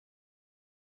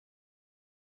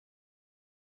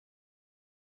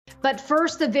But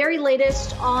first, the very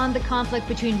latest on the conflict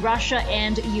between Russia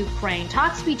and Ukraine.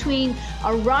 Talks between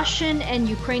a Russian and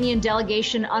Ukrainian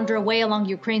delegation underway along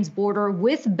Ukraine's border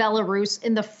with Belarus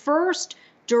in the first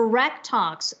direct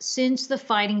talks since the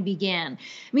fighting began.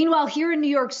 Meanwhile, here in New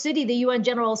York City, the UN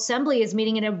General Assembly is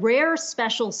meeting in a rare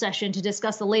special session to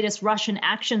discuss the latest Russian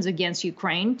actions against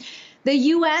Ukraine. The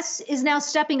U.S. is now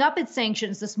stepping up its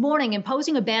sanctions this morning,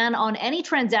 imposing a ban on any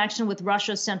transaction with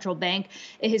Russia's central bank,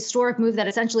 a historic move that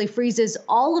essentially freezes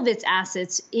all of its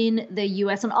assets in the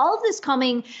U.S. And all of this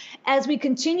coming as we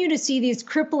continue to see these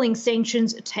crippling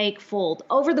sanctions take fold.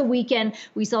 Over the weekend,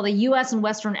 we saw the U.S. and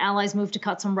Western allies move to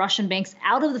cut some Russian banks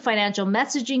out of the financial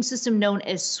messaging system known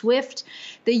as SWIFT.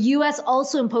 The U.S.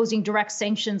 also imposing direct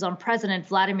sanctions on President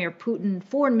Vladimir Putin,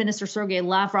 Foreign Minister Sergei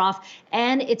Lavrov,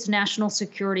 and its national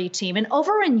security team. And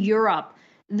over in Europe,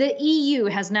 the EU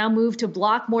has now moved to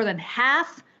block more than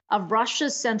half of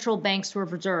Russia's central bank's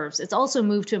reserves. It's also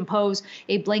moved to impose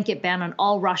a blanket ban on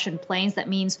all Russian planes. That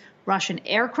means Russian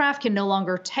aircraft can no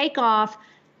longer take off,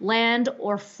 land,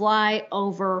 or fly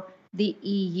over the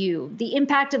EU. The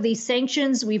impact of these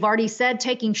sanctions, we've already said,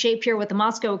 taking shape here with the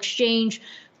Moscow exchange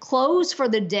close for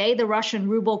the day, the Russian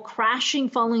ruble crashing,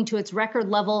 falling to its record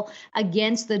level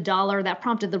against the dollar. That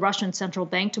prompted the Russian central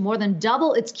bank to more than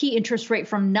double its key interest rate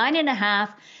from 9.5%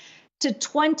 to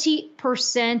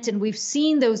 20%. And we've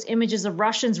seen those images of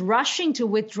Russians rushing to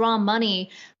withdraw money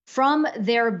from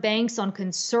their banks on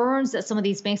concerns that some of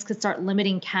these banks could start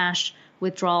limiting cash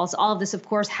withdrawals. All of this, of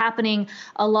course, happening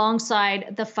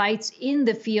alongside the fights in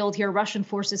the field here. Russian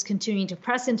forces continuing to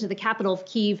press into the capital of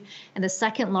Kyiv and the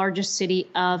second largest city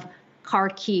of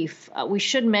Kharkiv. We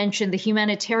should mention the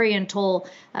humanitarian toll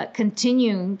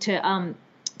continuing to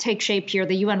take shape here.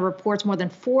 The UN reports more than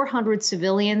 400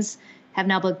 civilians have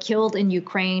now been killed in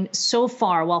Ukraine so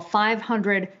far, while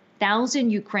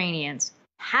 500,000 Ukrainians,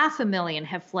 500,000,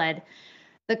 have fled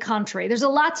the country. There's a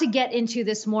lot to get into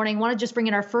this morning. I want to just bring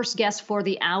in our first guest for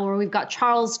the hour. We've got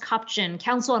Charles Kupchan,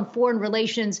 Council on Foreign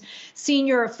Relations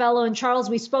Senior Fellow. And Charles,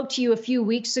 we spoke to you a few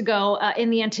weeks ago in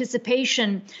the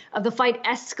anticipation of the fight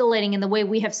escalating in the way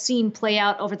we have seen play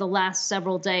out over the last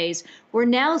several days. We're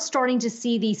now starting to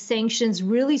see these sanctions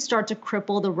really start to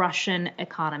cripple the Russian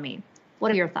economy. What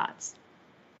are your thoughts?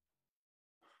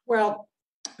 Well,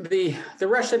 the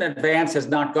Russian advance has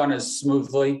not gone as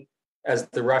smoothly as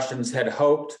the Russians had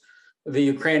hoped. The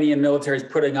Ukrainian military is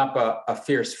putting up a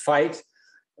fierce fight.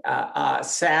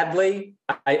 Sadly,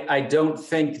 I don't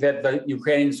think that the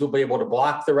Ukrainians will be able to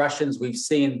block the Russians. We've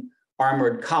seen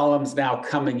armored columns now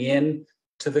coming in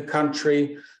to the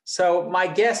country. So my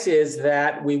guess is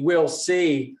that we will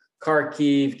see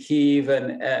Kharkiv, Kyiv,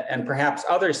 and perhaps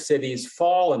other cities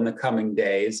fall in the coming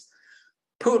days.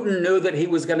 Putin knew that he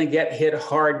was going to get hit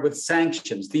hard with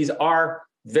sanctions. These are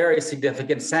very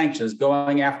significant sanctions,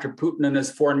 going after Putin and his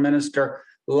foreign minister,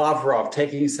 Lavrov,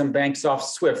 taking some banks off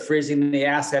SWIFT, freezing the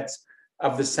assets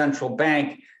of the central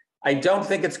bank. I don't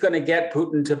think it's going to get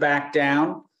Putin to back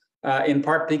down, in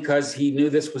part because he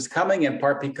knew this was coming, in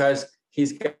part because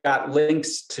he's got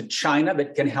links to China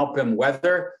that can help him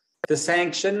weather the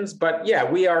sanctions. But yeah,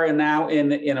 we are now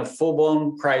in a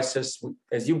full-blown crisis.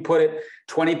 As you put it,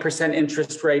 20%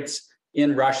 interest rates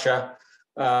in Russia.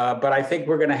 But I think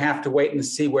we're going to have to wait and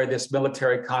see where this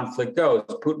military conflict goes.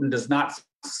 Putin does not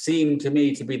seem to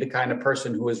me to be the kind of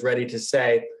person who is ready to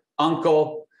say,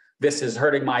 "Uncle, this is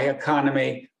hurting my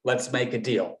economy. Let's make a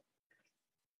deal."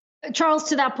 Charles,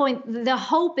 to that point, the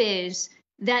hope is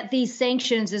that these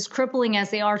sanctions, as crippling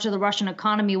as they are to the Russian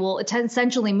economy, will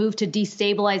essentially move to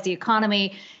destabilize the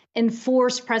economy and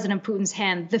force President Putin's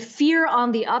hand. The fear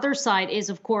on the other side is,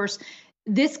 of course,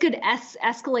 this could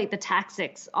escalate the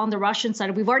tactics on the Russian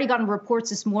side. We've already gotten reports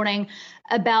this morning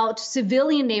about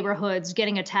civilian neighborhoods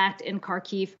getting attacked in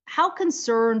Kharkiv. How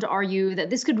concerned are you that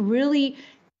this could really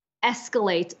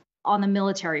escalate on the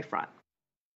military front?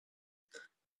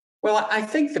 Well, I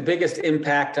think the biggest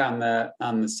impact on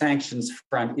the sanctions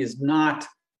front is not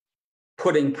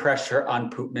putting pressure on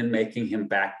Putin and making him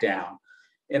back down.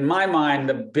 In my mind,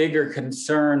 the bigger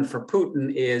concern for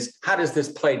Putin is, how does this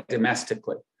play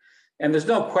domestically? And there's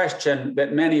no question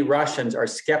that many Russians are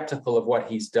skeptical of what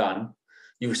he's done.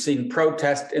 You've seen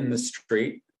protests in the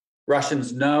street.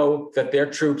 Russians know that their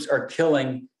troops are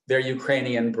killing their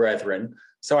Ukrainian brethren.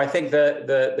 So I think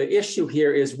the issue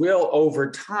here is, will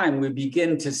over time we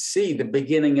begin to see the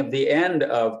beginning of the end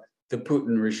of the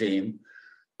Putin regime?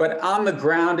 But on the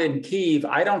ground in Kyiv,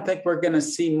 I don't think we're going to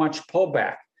see much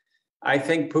pullback. I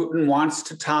think Putin wants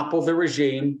to topple the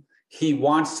regime. He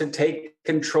wants to take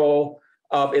control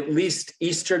of at least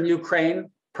eastern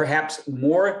Ukraine, perhaps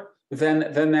more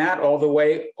than that, all the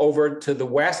way over to the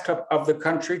west of the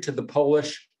country, to the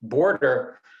Polish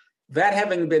border. That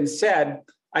having been said,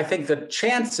 I think the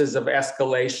chances of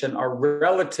escalation are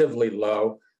relatively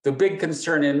low. The big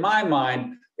concern in my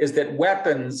mind is that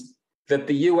weapons that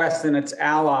the US and its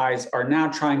allies are now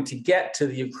trying to get to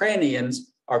the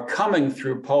Ukrainians are coming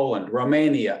through Poland,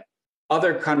 Romania,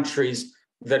 other countries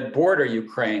that border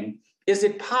Ukraine. Is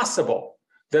it possible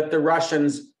that the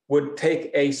Russians would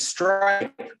take a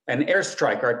strike, an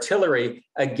airstrike, artillery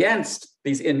against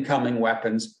these incoming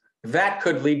weapons? That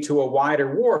could lead to a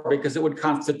wider war because it would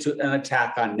constitute an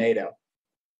attack on NATO.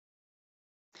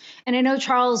 And I know,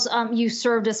 Charles, you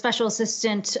served as special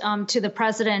assistant to the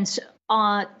president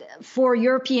for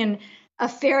European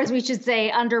affairs, we should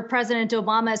say, under President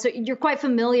Obama. So you're quite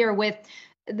familiar with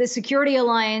the security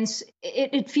alliance.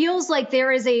 It feels like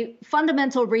there is a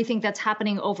fundamental rethink that's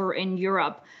happening over in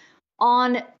Europe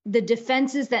on the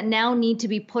defenses that now need to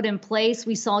be put in place.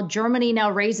 We saw Germany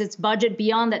now raise its budget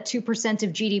beyond that 2%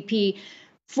 of GDP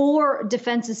for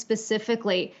defenses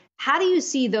specifically. How do you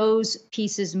see those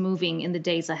pieces moving in the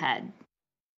days ahead?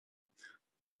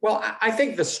 Well, I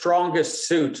think the strongest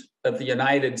suit of the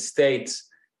United States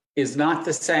is not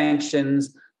the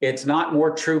sanctions. It's not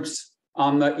more troops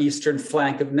on the eastern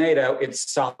flank of NATO.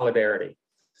 It's solidarity.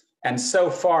 And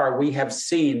so far, we have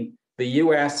seen the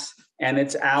U.S. and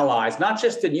its allies, not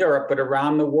just in Europe, but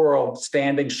around the world,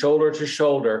 standing shoulder to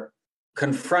shoulder,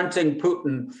 confronting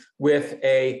Putin with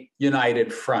a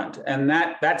united front. And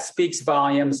that speaks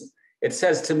volumes. It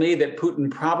says to me that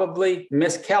Putin probably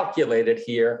miscalculated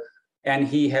here, and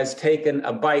he has taken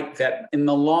a bite that in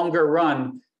the longer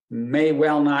run may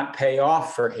well not pay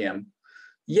off for him.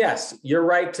 Yes, you're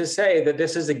right to say that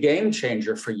this is a game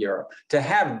changer for Europe. To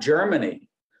have Germany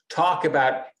talk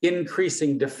about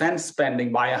increasing defense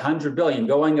spending by 100 billion,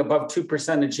 going above 2%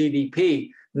 of GDP,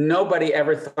 nobody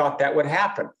ever thought that would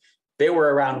happen. They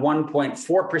were around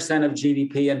 1.4% of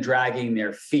GDP and dragging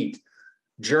their feet.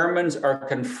 Germans are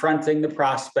confronting the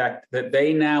prospect that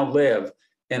they now live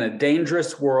in a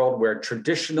dangerous world where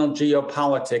traditional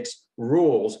geopolitics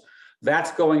rules.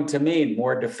 That's going to mean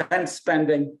more defense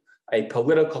spending, a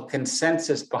political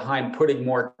consensus behind putting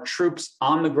more troops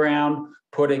on the ground,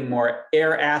 putting more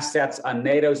air assets on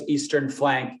NATO's eastern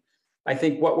flank. I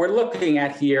think what we're looking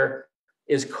at here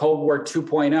is Cold War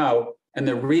 2.0 and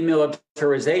the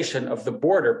remilitarization of the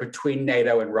border between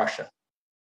NATO and Russia.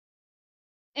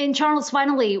 And Charles,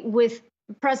 finally, with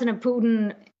President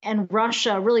Putin and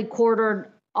Russia really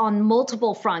quartered on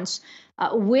multiple fronts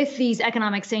with these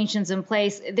economic sanctions in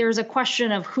place, there's a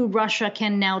question of who Russia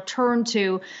can now turn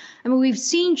to. I mean, we've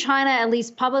seen China, at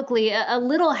least publicly, a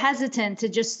little hesitant to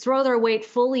just throw their weight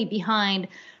fully behind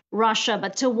Russia.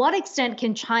 But to what extent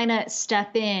can China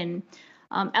step in,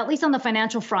 at least on the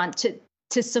financial front,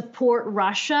 to support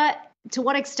Russia? To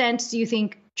what extent do you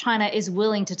think China is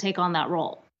willing to take on that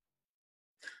role?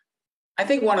 I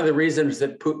think one of the reasons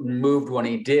that Putin moved when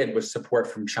he did was support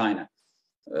from China.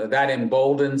 That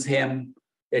emboldens him.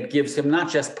 It gives him not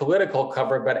just political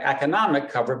cover, but economic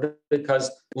cover, because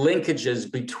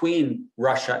linkages between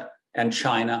Russia and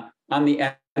China on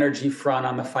the energy front,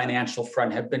 on the financial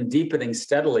front, have been deepening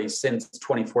steadily since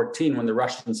 2014, when the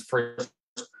Russians first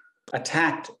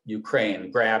attacked Ukraine,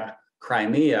 grabbed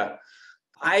Crimea.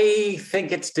 I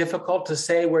think it's difficult to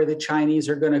say where the Chinese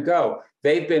are going to go.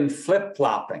 They've been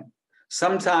flip-flopping.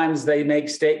 Sometimes they make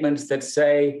statements that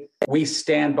say, we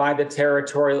stand by the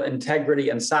territorial integrity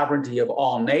and sovereignty of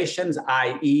all nations,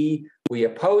 i.e., we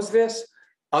oppose this.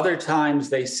 Other times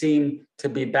they seem to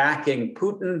be backing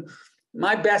Putin.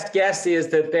 My best guess is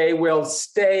that they will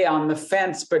stay on the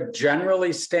fence, but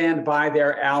generally stand by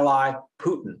their ally,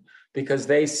 Putin, because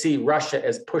they see Russia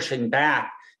as pushing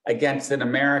back against an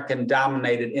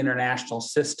American-dominated international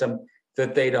system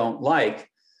that they don't like.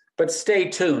 But stay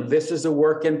tuned. This is a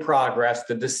work in progress.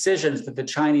 The decisions that the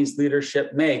Chinese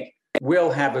leadership make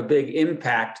will have a big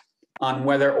impact on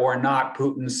whether or not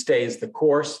Putin stays the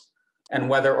course and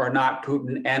whether or not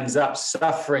Putin ends up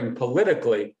suffering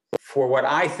politically for what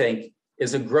I think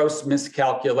is a gross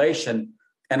miscalculation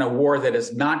and a war that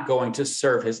is not going to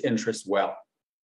serve his interests well.